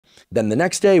Then the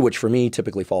next day, which for me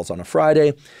typically falls on a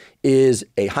Friday, is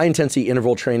a high intensity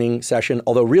interval training session.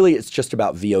 Although really it's just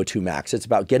about VO2 max. It's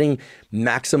about getting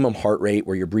maximum heart rate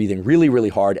where you're breathing really, really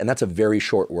hard. And that's a very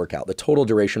short workout. The total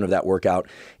duration of that workout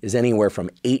is anywhere from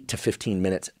 8 to 15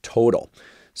 minutes total.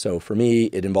 So for me,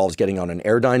 it involves getting on an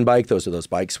Airdyne bike. Those are those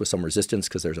bikes with some resistance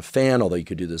because there's a fan, although you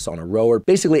could do this on a rower.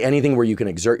 Basically anything where you can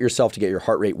exert yourself to get your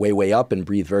heart rate way, way up and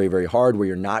breathe very, very hard, where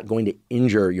you're not going to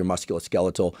injure your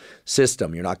musculoskeletal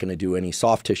system. You're not going to do any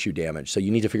soft tissue damage. So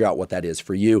you need to figure out what that is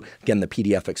for you. Again, the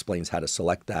PDF explains how to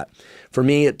select that. For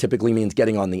me, it typically means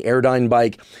getting on the Airdyne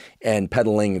bike and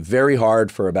pedaling very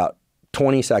hard for about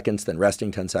 20 seconds, then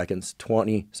resting 10 seconds,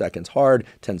 20 seconds hard,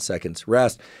 10 seconds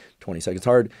rest, 20 seconds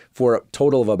hard, for a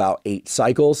total of about 8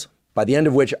 cycles, by the end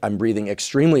of which I'm breathing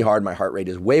extremely hard. My heart rate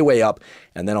is way, way up,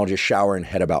 and then I'll just shower and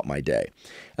head about my day.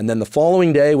 And then the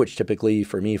following day, which typically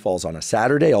for me falls on a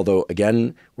Saturday, although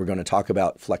again, we're going to talk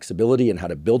about flexibility and how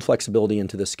to build flexibility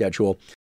into the schedule.